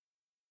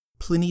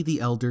Pliny the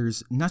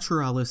Elder's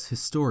Naturalis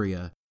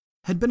Historia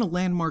had been a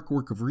landmark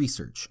work of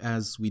research,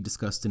 as we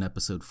discussed in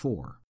episode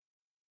 4.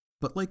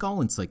 But like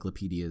all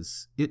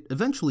encyclopedias, it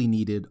eventually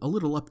needed a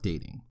little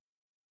updating.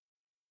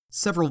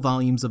 Several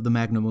volumes of the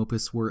magnum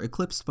opus were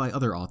eclipsed by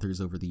other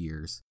authors over the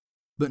years,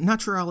 but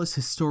Naturalis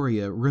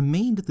Historia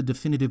remained the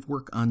definitive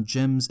work on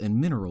gems and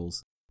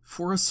minerals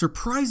for a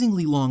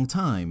surprisingly long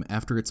time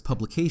after its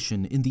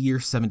publication in the year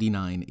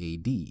 79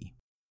 AD.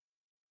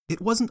 It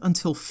wasn't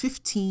until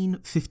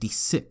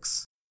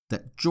 1556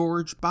 that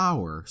George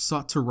Bauer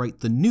sought to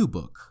write the new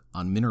book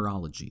on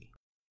mineralogy.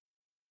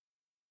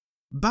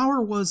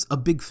 Bauer was a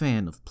big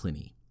fan of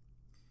Pliny.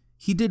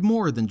 He did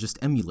more than just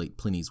emulate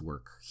Pliny's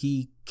work.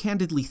 He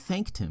candidly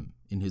thanked him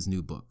in his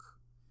new book.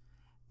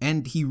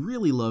 And he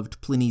really loved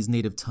Pliny's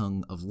native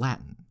tongue of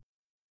Latin.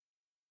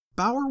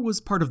 Bauer was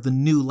part of the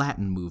New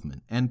Latin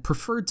movement and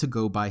preferred to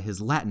go by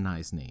his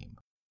Latinized name,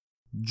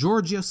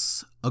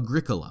 Georgius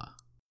Agricola.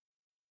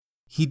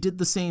 He did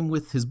the same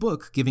with his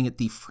book, giving it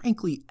the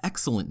frankly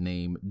excellent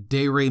name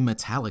De Re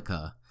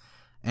Metallica,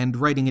 and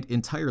writing it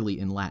entirely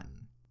in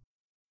Latin.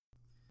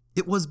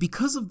 It was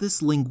because of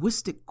this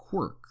linguistic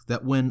quirk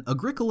that when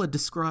Agricola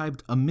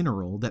described a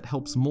mineral that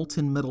helps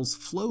molten metals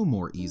flow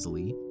more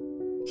easily,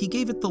 he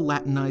gave it the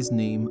Latinized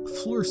name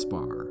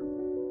fluorspar,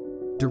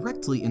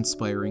 directly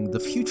inspiring the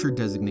future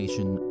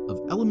designation of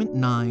element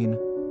 9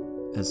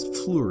 as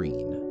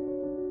fluorine.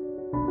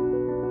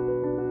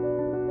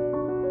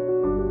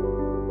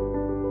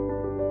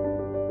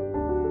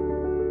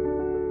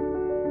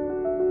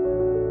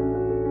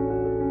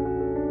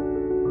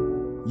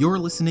 You're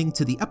listening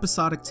to the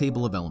Episodic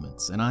Table of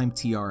Elements, and I'm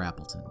T.R.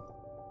 Appleton.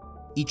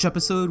 Each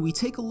episode, we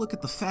take a look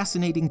at the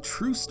fascinating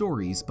true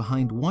stories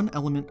behind one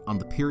element on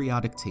the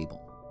periodic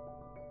table.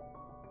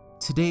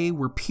 Today,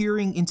 we're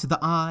peering into the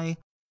eye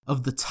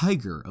of the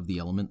Tyger of the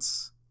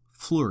elements,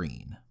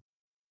 fluorine.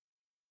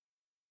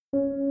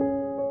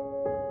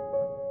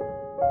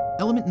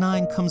 Element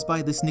 9 comes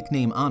by this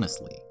nickname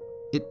honestly.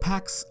 It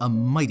packs a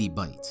mighty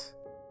bite.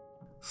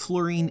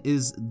 Fluorine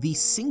is the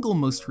single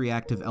most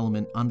reactive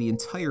element on the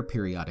entire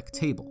periodic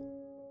table.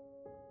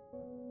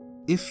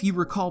 If you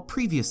recall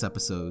previous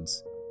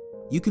episodes,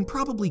 you can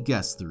probably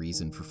guess the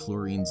reason for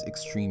fluorine's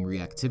extreme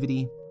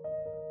reactivity: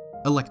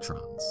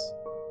 electrons.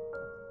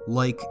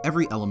 Like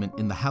every element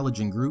in the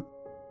halogen group,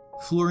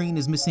 fluorine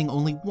is missing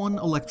only one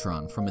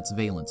electron from its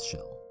valence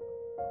shell.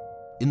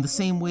 In the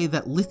same way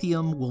that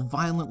lithium will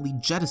violently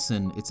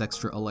jettison its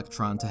extra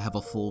electron to have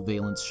a full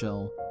valence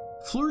shell,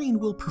 fluorine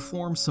will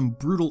perform some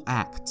brutal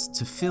acts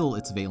to fill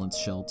its valence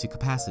shell to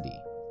capacity.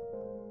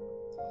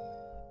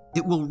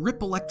 It will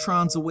rip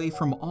electrons away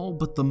from all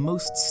but the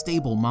most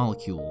stable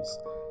molecules,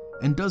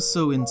 and does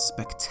so in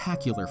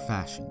spectacular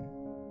fashion.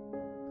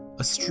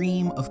 A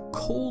stream of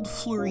cold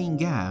fluorine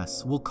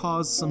gas will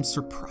cause some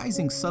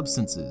surprising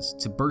substances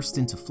to burst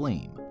into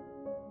flame,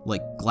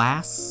 like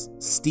glass,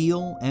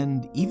 steel,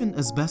 and even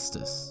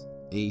asbestos,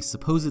 a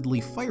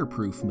supposedly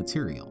fireproof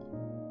material.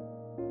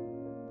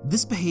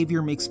 This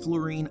behavior makes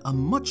fluorine a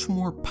much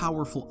more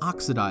powerful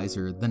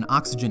oxidizer than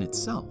oxygen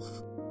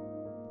itself,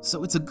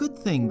 so it's a good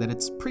thing that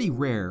it's pretty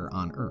rare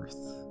on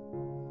Earth.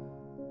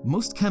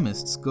 Most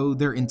chemists go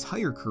their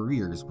entire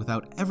careers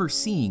without ever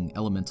seeing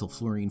elemental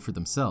fluorine for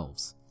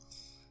themselves,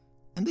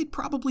 and they'd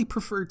probably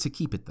prefer to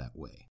keep it that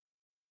way.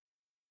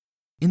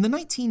 In the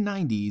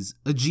 1990s,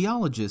 a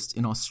geologist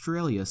in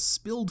Australia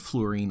spilled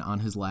fluorine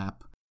on his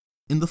lap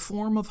in the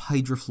form of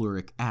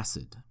hydrofluoric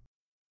acid.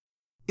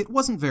 It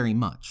wasn't very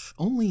much,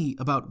 only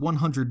about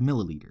 100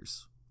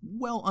 milliliters,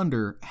 well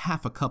under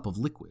half a cup of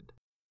liquid.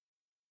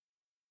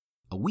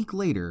 A week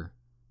later,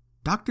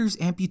 doctors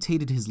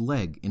amputated his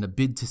leg in a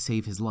bid to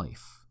save his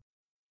life.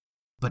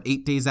 But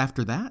 8 days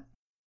after that,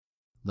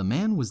 the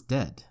man was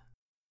dead.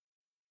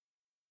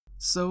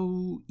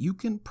 So you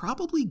can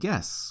probably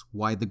guess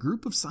why the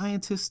group of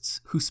scientists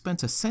who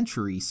spent a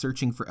century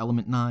searching for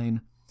element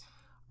 9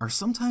 are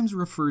sometimes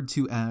referred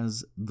to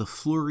as the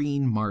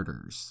fluorine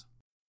martyrs.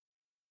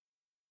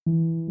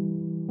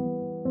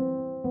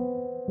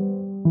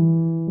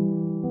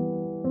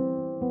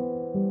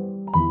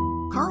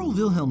 Carl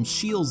Wilhelm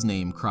Scheele's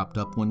name cropped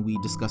up when we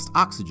discussed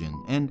oxygen,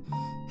 and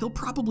he'll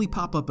probably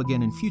pop up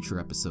again in future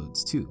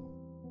episodes too.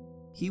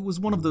 He was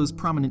one of those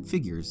prominent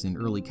figures in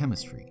early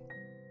chemistry.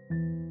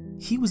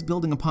 He was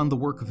building upon the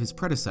work of his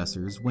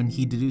predecessors when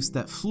he deduced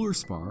that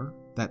fluorspar,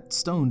 that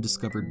stone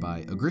discovered by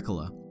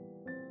Agricola,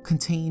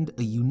 contained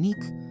a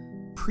unique,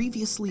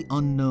 previously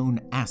unknown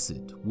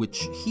acid,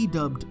 which he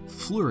dubbed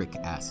fluoric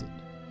acid,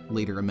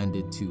 later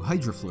amended to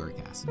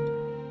hydrofluoric acid.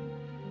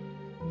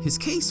 His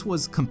case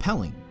was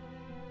compelling,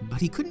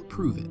 but he couldn't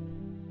prove it.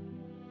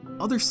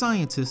 Other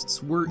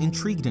scientists were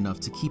intrigued enough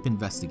to keep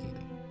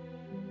investigating.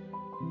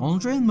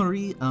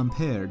 André-Marie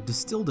Ampère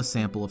distilled a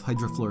sample of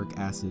hydrofluoric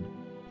acid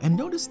and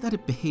noticed that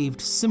it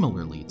behaved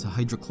similarly to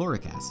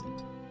hydrochloric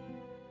acid.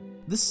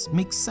 This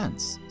makes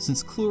sense,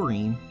 since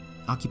chlorine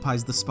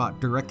occupies the spot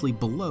directly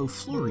below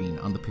fluorine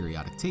on the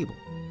periodic table.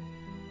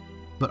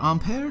 But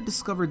Ampère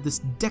discovered this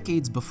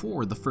decades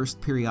before the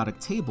first periodic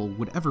table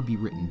would ever be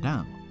written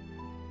down.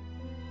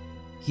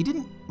 He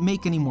didn't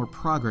make any more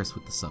progress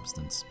with the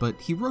substance, but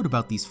he wrote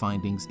about these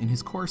findings in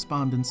his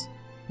correspondence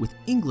with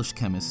English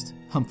chemist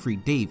Humphrey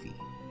Davy.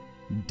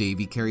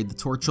 Davy carried the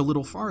torch a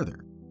little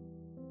farther.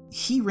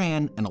 He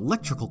ran an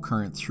electrical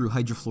current through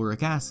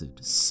hydrofluoric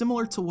acid,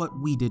 similar to what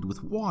we did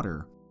with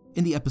water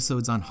in the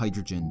episodes on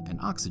hydrogen and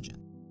oxygen.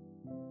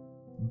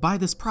 By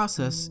this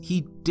process,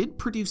 he did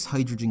produce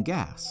hydrogen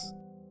gas,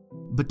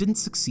 but didn't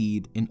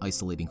succeed in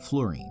isolating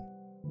fluorine.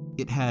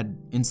 It had,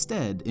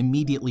 instead,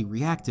 immediately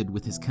reacted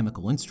with his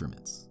chemical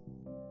instruments.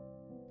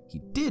 He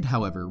did,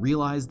 however,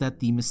 realize that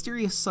the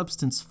mysterious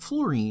substance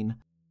fluorine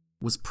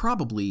was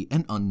probably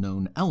an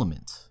unknown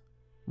element,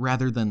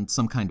 rather than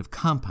some kind of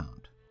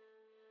compound.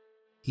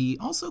 He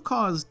also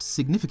caused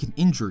significant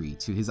injury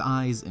to his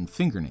eyes and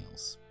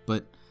fingernails,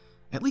 but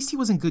at least he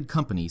was in good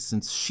company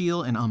since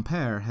Scheele and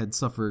Ampere had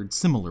suffered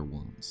similar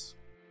wounds.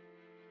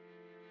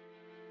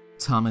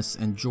 Thomas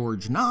and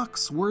George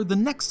Knox were the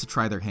next to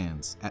try their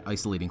hands at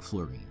isolating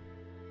fluorine.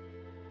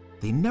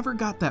 They never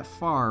got that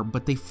far,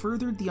 but they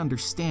furthered the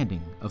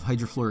understanding of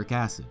hydrofluoric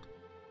acid,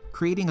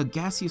 creating a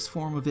gaseous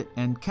form of it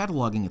and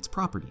cataloging its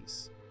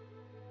properties.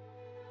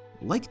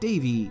 Like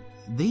Davy,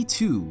 they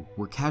too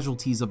were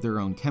casualties of their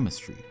own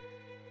chemistry.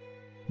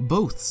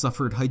 Both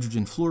suffered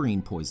hydrogen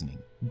fluorine poisoning,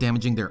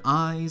 damaging their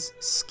eyes,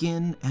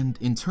 skin, and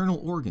internal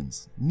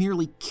organs,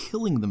 nearly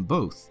killing them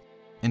both,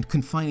 and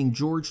confining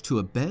George to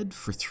a bed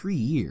for 3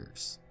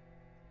 years.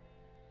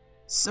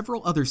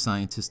 Several other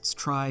scientists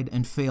tried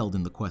and failed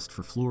in the quest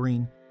for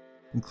fluorine,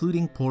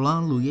 including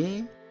Paulin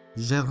Louillet,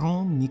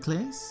 Jérôme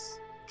Niclès,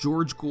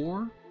 George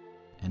Gore,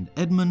 and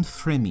Edmond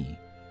Frémy,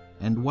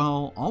 and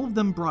while all of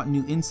them brought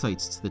new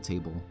insights to the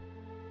table,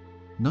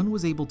 none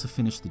was able to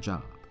finish the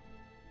job.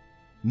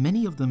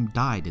 Many of them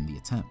died in the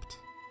attempt.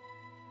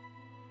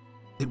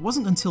 It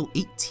wasn't until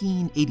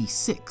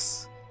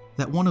 1886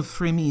 that one of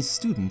Frémy's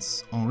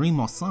students, Henri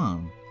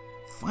Moissan,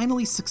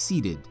 finally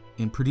succeeded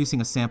in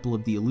producing a sample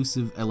of the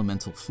elusive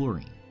elemental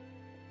fluorine.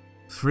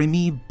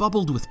 Frémy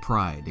bubbled with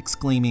pride,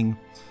 exclaiming,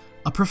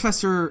 "A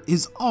professor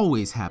is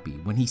always happy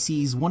when he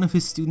sees one of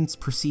his students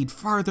proceed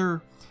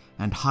farther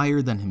and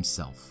higher than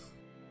himself."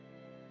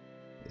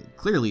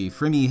 Clearly,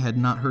 Frémy had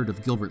not heard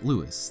of Gilbert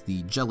Lewis,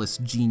 the jealous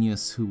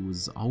genius who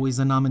was always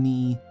a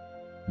nominee,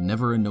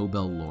 never a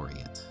Nobel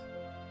laureate.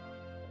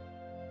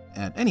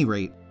 At any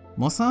rate,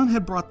 Moissan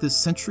had brought this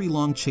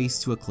century-long chase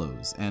to a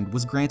close and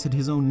was granted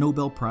his own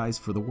Nobel Prize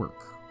for the work.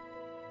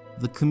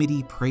 The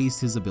committee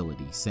praised his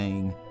ability,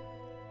 saying,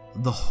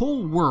 "The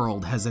whole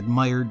world has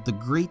admired the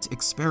great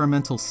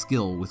experimental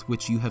skill with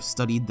which you have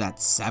studied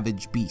that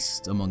savage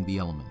beast among the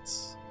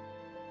elements."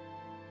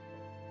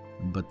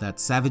 But that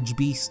savage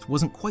beast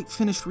wasn't quite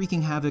finished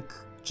wreaking havoc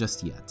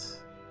just yet.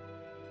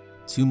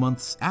 2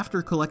 months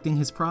after collecting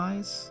his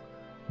prize,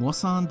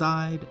 Moissan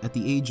died at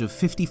the age of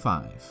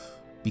 55,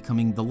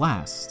 becoming the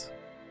last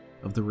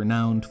of the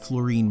renowned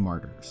fluorine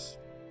martyrs.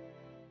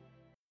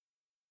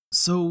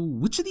 So,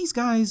 which of these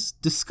guys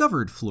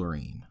discovered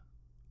fluorine?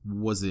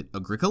 Was it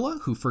Agricola,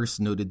 who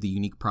first noted the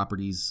unique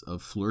properties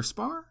of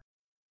fluorspar?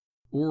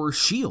 Or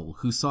Scheele,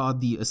 who saw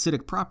the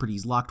acidic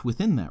properties locked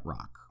within that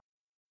rock?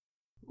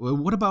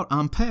 What about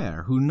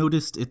Ampere, who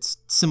noticed its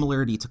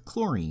similarity to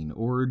chlorine?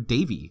 Or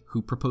Davy,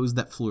 who proposed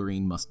that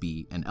fluorine must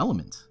be an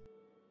element?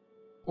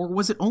 Or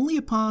was it only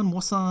upon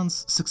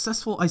Moissan's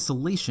successful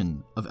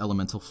isolation of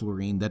elemental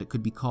fluorine that it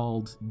could be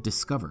called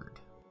discovered?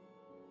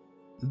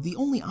 The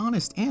only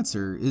honest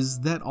answer is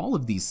that all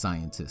of these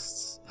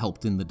scientists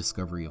helped in the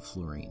discovery of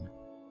fluorine,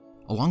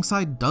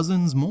 alongside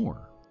dozens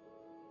more.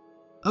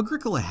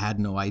 Agricola had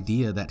no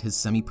idea that his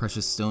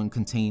semi-precious stone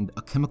contained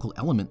a chemical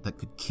element that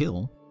could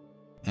kill,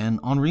 and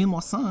Henri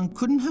Moissan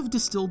couldn't have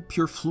distilled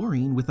pure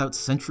fluorine without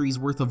centuries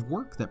worth of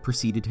work that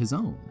preceded his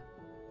own.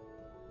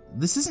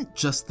 This isn't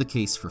just the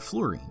case for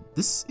fluorine.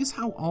 This is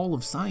how all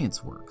of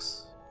science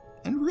works,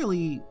 and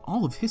really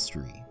all of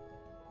history.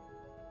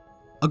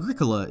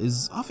 Agricola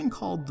is often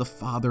called the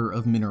father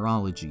of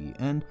mineralogy,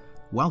 and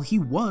while he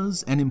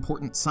was an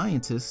important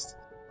scientist,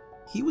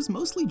 he was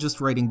mostly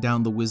just writing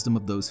down the wisdom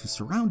of those who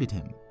surrounded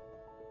him.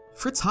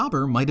 Fritz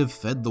Haber might have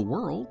fed the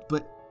world,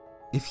 but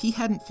if he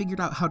hadn't figured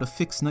out how to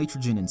fix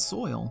nitrogen in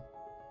soil,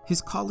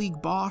 his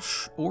colleague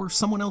Bosch, or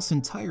someone else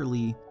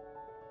entirely,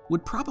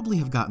 would probably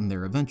have gotten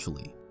there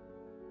eventually.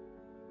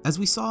 As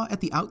we saw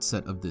at the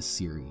outset of this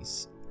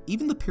series,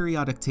 even the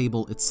periodic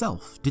table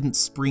itself didn't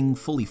spring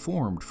fully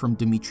formed from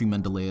Dmitri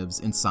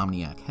Mendeleev's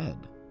insomniac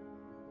head.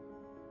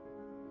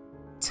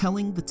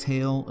 Telling the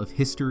tale of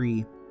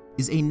history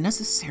is a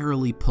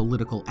necessarily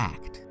political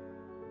act.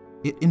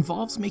 It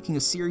involves making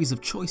a series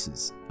of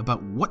choices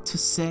about what to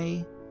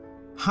say,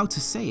 how to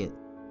say it,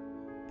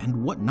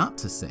 and what not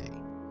to say.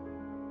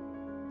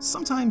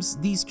 Sometimes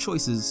these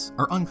choices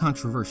are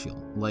uncontroversial,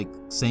 like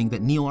saying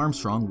that Neil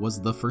Armstrong was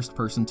the first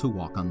person to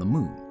walk on the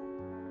moon.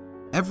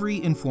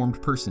 Every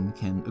informed person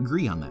can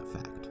agree on that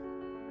fact.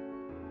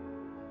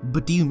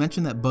 But do you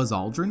mention that Buzz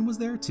Aldrin was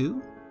there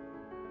too?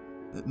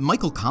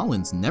 Michael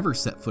Collins never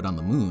set foot on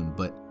the moon,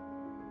 but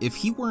if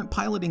he weren't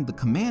piloting the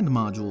command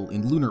module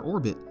in lunar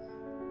orbit,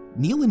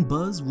 Neil and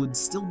Buzz would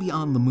still be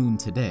on the moon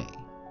today,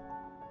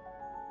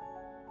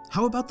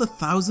 How about the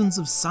thousands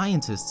of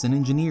scientists and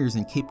engineers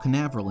in Cape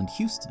Canaveral and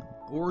Houston,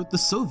 or the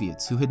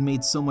Soviets who had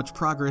made so much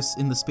progress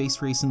in the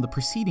space race in the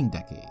preceding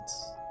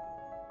decades?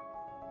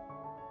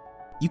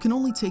 You can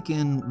only take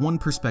in one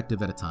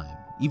perspective at a time,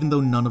 even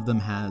though none of them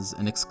has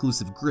an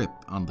exclusive grip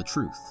on the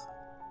truth.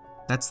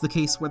 That's the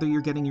case whether you're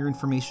getting your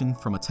information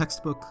from a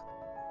textbook,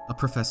 a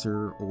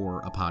professor, or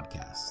a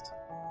podcast.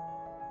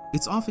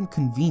 It's often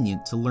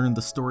convenient to learn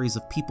the stories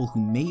of people who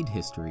made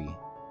history,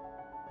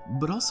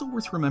 but also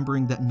worth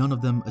remembering that none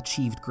of them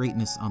achieved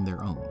greatness on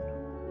their own.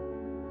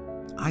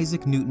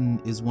 Isaac Newton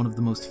is one of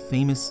the most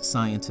famous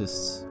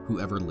scientists who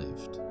ever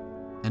lived,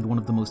 and one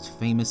of the most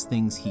famous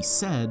things he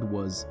said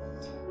was,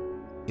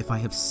 "If I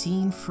have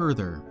seen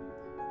further,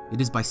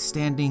 it is by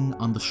standing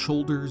on the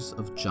shoulders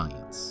of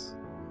giants."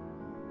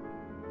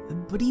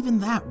 But even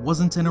that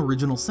wasn't an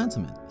original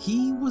sentiment.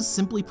 He was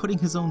simply putting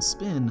his own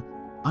spin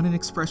on an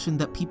expression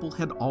that people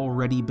had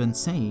already been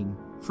saying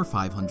for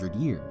 500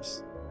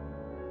 years.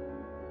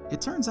 It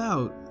turns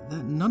out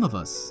that none of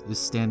us is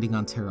standing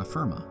on terra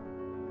firma.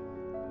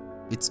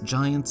 It's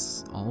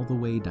giants all the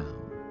way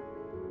down.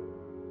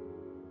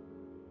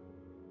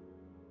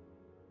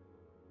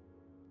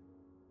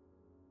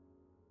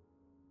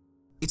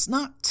 It's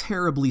not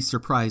terribly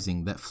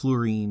surprising that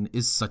fluorine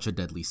is such a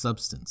deadly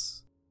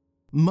substance.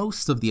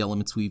 Most of the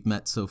elements we've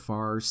met so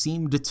far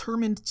seem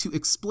determined to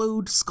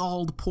explode,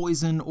 scald,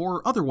 poison,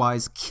 or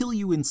otherwise kill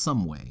you in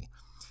some way,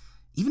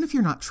 even if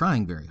you're not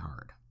trying very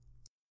hard.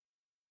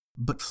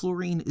 But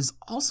fluorine is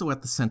also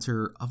at the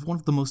center of one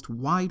of the most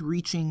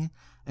wide-reaching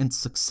and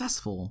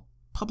successful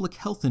public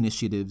health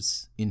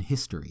initiatives in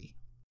history.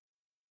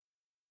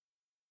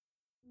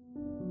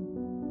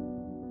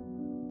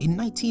 In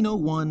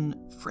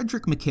 1901,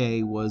 Frederick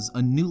Mackay was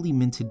a newly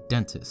minted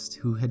dentist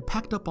who had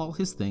packed up all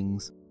his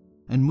things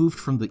and moved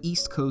from the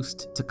East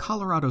Coast to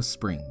Colorado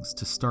Springs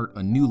to start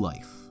a new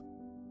life.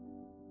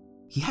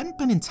 He hadn't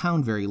been in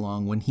town very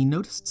long when he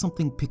noticed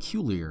something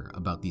peculiar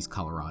about these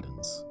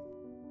Coloradans.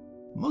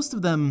 Most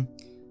of them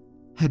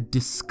had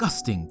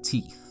disgusting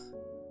teeth.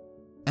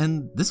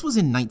 And this was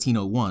in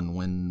 1901,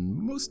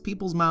 when most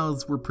people's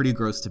mouths were pretty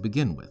gross to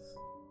begin with.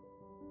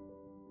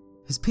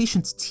 His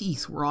patients'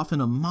 teeth were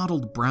often a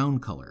mottled brown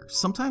color,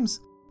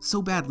 sometimes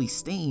so badly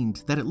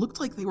stained that it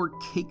looked like they were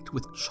caked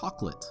with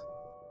chocolate.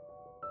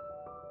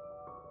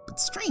 But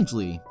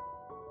strangely,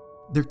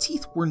 their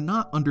teeth were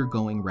not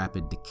undergoing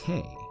rapid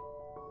decay.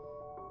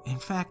 In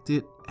fact,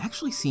 it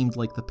actually seemed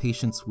like the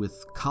patients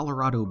with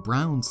Colorado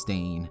brown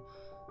stain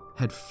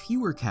had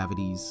fewer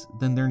cavities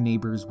than their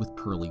neighbors with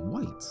pearly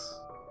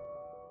whites.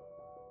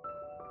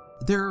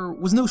 There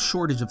was no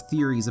shortage of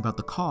theories about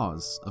the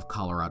cause of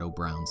Colorado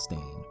brown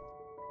stain.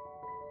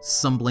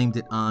 Some blamed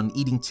it on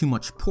eating too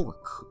much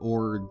pork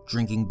or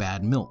drinking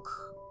bad milk,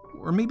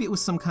 or maybe it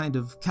was some kind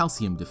of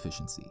calcium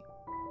deficiency.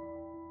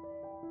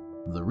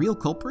 The real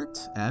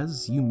culprit,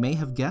 as you may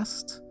have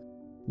guessed,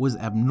 was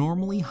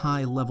abnormally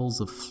high levels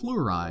of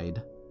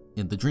fluoride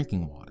in the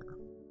drinking water.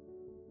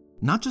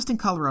 Not just in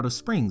Colorado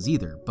Springs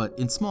either, but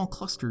in small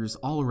clusters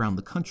all around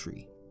the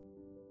country.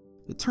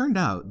 It turned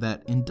out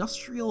that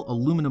industrial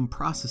aluminum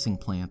processing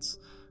plants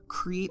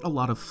create a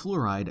lot of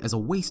fluoride as a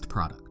waste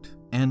product,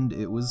 and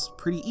it was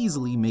pretty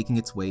easily making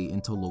its way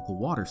into local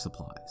water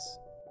supplies.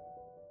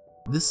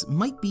 This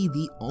might be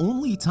the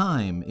only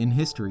time in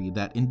history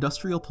that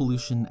industrial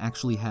pollution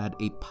actually had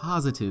a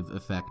positive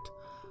effect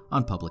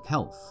on public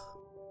health.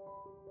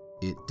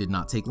 It did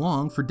not take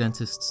long for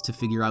dentists to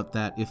figure out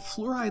that if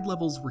fluoride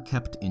levels were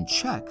kept in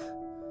check,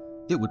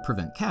 it would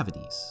prevent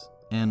cavities,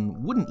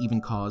 and wouldn't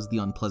even cause the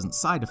unpleasant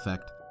side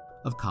effect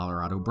of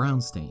Colorado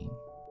brown stain.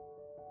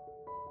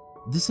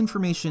 This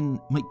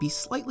information might be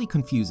slightly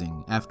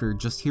confusing after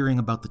just hearing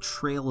about the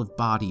trail of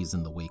bodies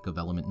in the wake of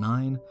Element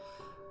 9,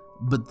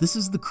 but this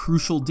is the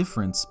crucial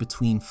difference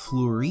between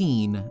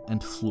fluorine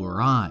and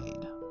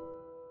fluoride.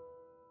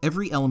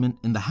 Every element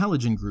in the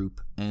halogen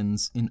group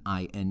ends in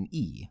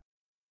INE.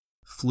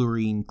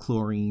 Fluorine,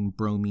 chlorine,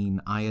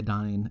 bromine,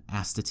 iodine,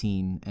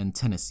 astatine, and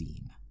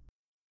tennessine.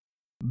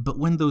 But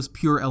when those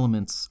pure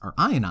elements are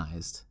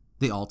ionized,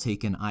 they all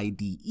take an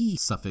IDE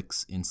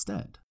suffix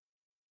instead.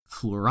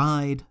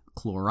 Fluoride,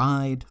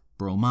 chloride,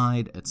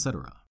 bromide,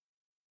 etc.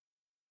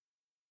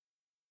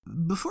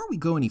 Before we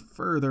go any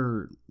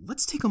further,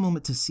 let's take a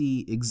moment to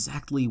see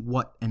exactly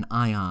what an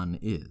ion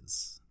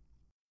is.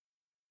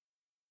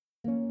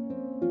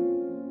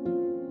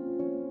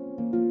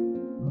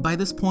 By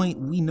this point,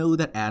 we know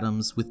that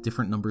atoms with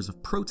different numbers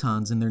of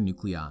protons in their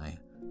nuclei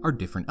are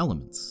different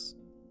elements.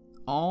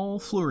 All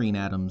fluorine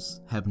atoms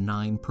have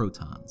 9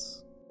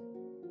 protons.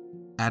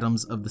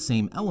 Atoms of the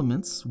same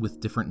elements with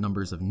different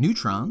numbers of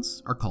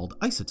neutrons are called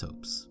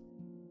isotopes.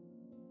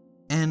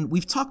 And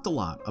we've talked a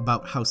lot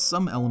about how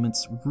some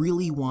elements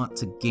really want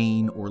to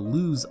gain or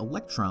lose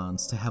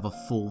electrons to have a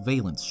full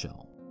valence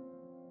shell.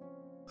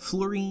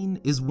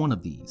 Fluorine is one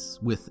of these,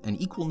 with an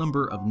equal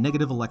number of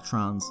negative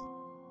electrons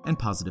and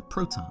positive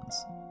protons,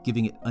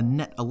 giving it a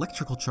net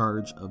electrical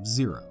charge of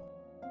 0.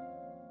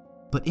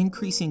 But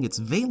increasing its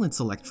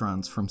valence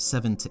electrons from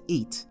 7 to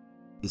 8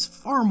 is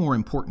far more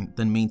important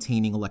than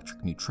maintaining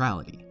electric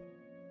neutrality.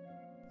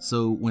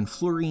 So when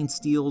fluorine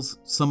steals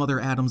some other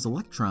atom's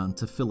electron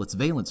to fill its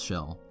valence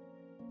shell,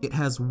 it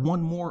has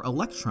one more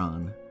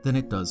electron than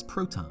it does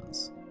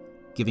protons,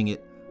 giving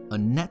it a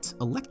net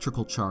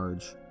electrical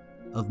charge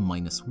of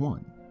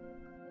 -1.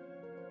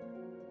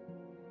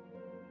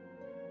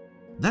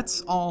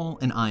 That's all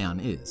an ion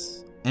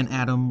is, an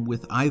atom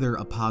with either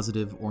a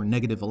positive or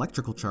negative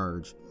electrical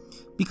charge,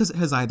 because it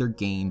has either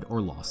gained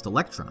or lost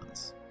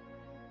electrons.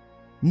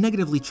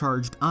 Negatively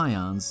charged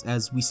ions,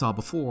 as we saw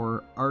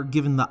before, are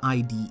given the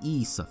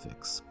IDE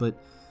suffix,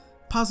 but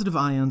positive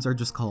ions are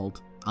just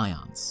called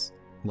ions,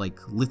 like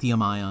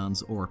lithium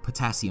ions or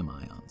potassium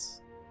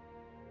ions.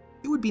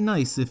 It would be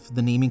nice if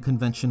the naming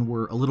convention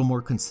were a little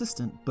more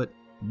consistent, but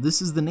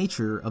this is the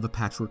nature of a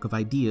patchwork of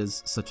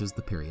ideas such as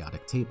the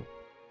periodic table.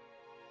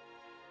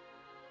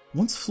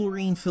 Once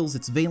fluorine fills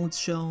its valence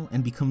shell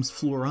and becomes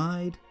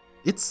fluoride,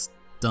 it's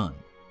done.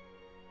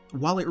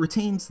 While it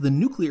retains the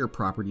nuclear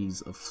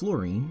properties of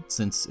fluorine,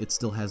 since it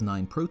still has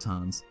 9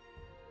 protons,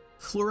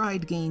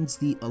 fluoride gains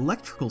the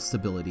electrical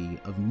stability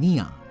of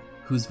neon,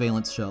 whose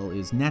valence shell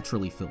is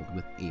naturally filled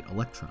with 8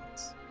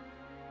 electrons.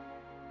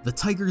 The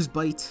Tyger's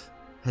bite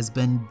has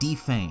been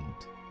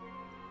defanged,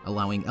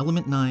 allowing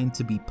element 9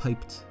 to be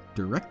piped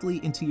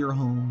directly into your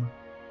home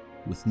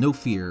with no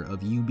fear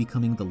of you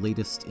becoming the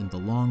latest in the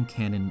long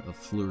canon of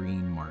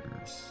fluorine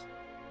martyrs.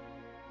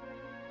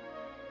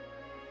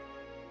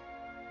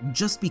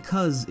 Just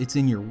because it's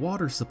in your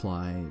water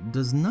supply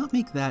does not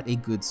make that a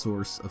good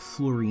source of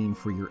fluorine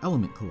for your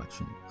element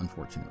collection,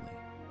 unfortunately.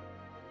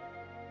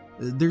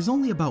 There's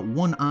only about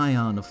 1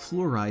 ion of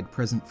fluoride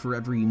present for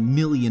every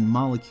million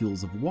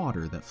molecules of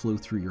water that flow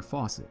through your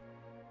faucet,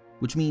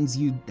 which means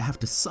you'd have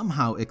to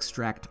somehow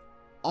extract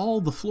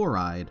all the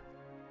fluoride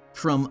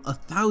from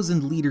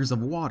 1,000 liters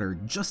of water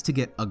just to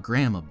get a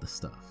gram of the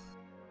stuff.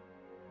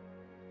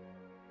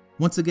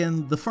 Once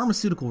again, the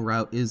pharmaceutical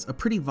route is a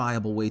pretty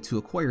viable way to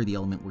acquire the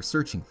element we're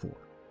searching for.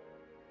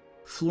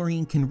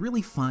 Fluorine can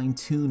really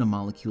fine-tune a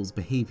molecule's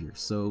behavior,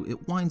 so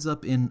it winds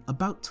up in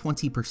about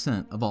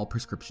 20% of all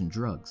prescription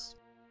drugs.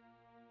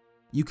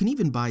 You can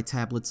even buy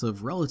tablets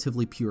of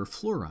relatively pure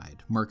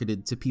fluoride,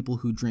 marketed to people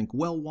who drink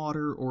well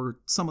water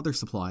or some other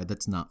supply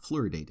that's not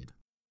fluoridated.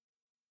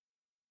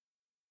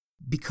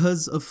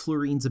 Because of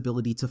fluorine's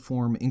ability to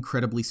form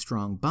incredibly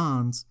strong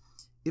bonds,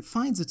 it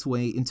finds its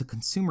way into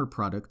consumer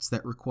products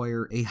that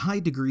require a high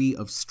degree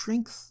of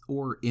strength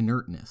or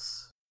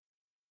inertness.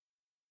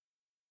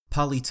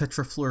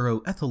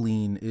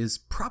 Polytetrafluoroethylene is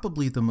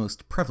probably the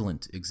most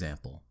prevalent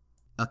example,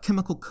 a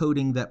chemical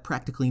coating that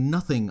practically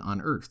nothing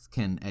on Earth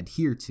can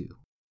adhere to.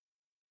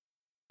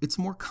 It's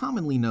more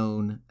commonly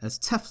known as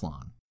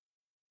Teflon,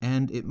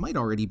 and it might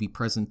already be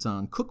present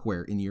on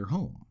cookware in your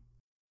home.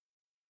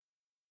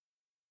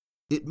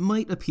 It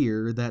might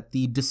appear that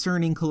the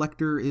discerning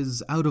collector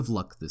is out of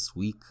luck this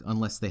week,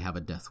 unless they have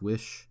a death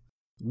wish.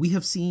 We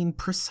have seen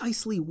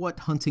precisely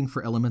what hunting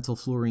for elemental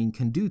fluorine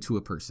can do to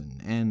a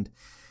person, and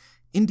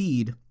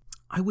indeed,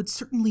 I would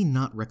certainly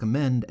not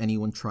recommend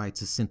anyone try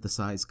to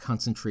synthesize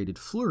concentrated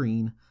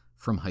fluorine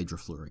from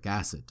hydrofluoric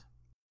acid.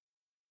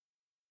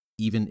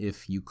 Even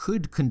if you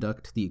could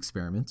conduct the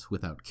experiment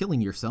without killing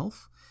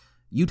yourself,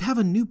 you'd have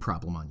a new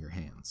problem on your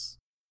hands.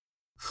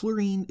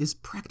 Fluorine is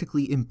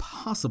practically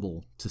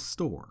impossible to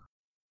store.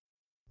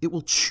 It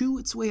will chew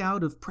its way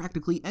out of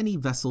practically any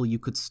vessel you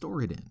could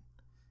store it in,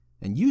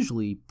 and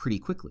usually pretty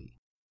quickly.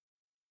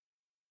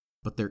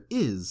 But there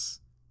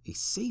is a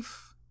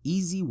safe,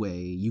 easy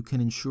way you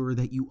can ensure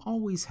that you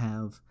always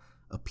have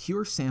a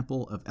pure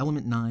sample of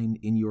element 9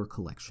 in your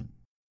collection,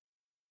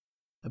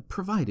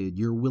 provided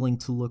you're willing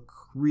to look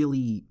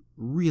really,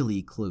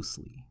 really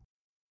closely.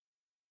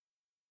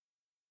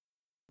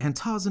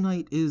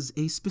 Antazonite is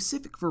a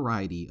specific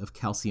variety of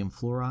calcium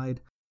fluoride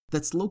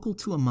that's local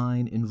to a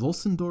mine in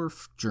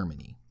Wolfsendorf,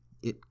 Germany.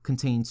 It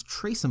contains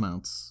trace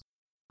amounts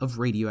of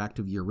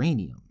radioactive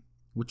uranium,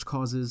 which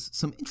causes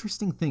some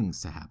interesting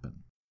things to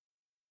happen.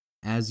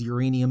 As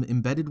uranium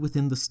embedded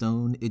within the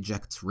stone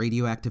ejects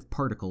radioactive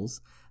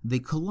particles, they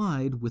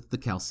collide with the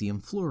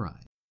calcium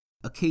fluoride,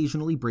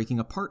 occasionally breaking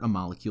apart a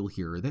molecule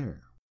here or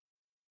there.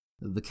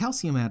 The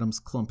calcium atoms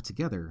clump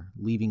together,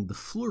 leaving the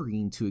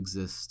fluorine to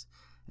exist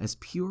as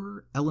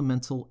pure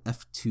elemental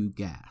F2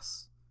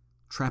 gas,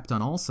 trapped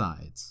on all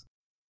sides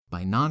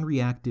by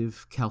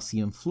non-reactive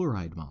calcium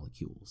fluoride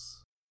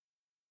molecules.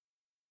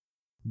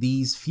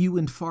 These few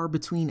and far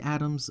between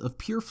atoms of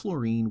pure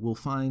fluorine will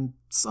find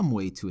some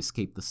way to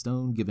escape the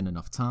stone given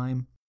enough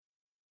time,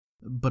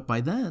 but by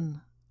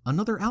then,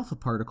 another alpha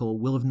particle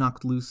will have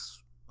knocked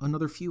loose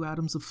another few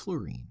atoms of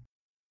fluorine.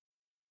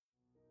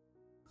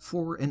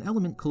 For an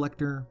element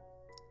collector,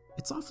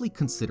 it's awfully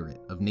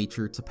considerate of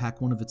nature to pack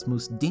one of its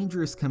most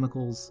dangerous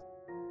chemicals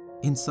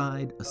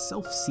inside a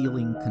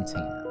self-sealing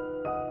container.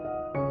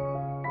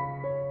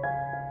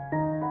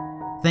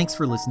 Thanks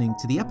for listening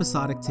to the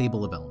episodic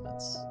Table of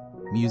Elements.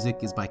 Music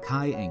is by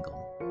Kai Engel.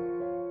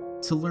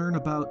 To learn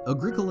about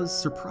Agricola's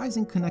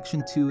surprising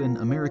connection to an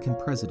American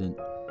president,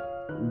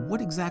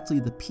 what exactly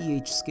the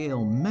pH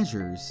scale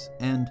measures,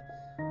 and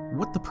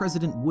what the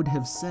president would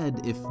have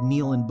said if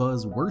Neil and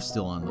Buzz were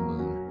still on the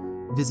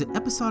moon, visit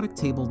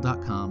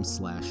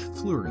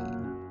episodictable.com/fluorine.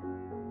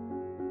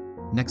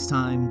 Next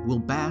time, we'll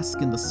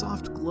bask in the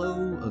soft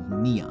glow of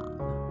neon.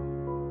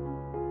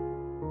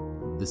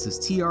 This is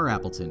T.R.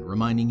 Appleton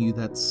reminding you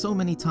that so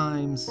many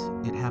times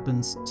it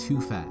happens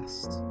too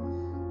fast.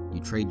 You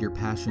trade your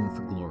passion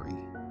for glory.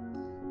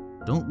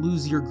 Don't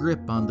lose your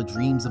grip on the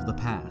dreams of the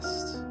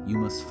past. You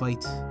must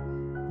fight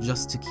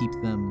just to keep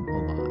them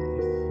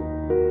alive.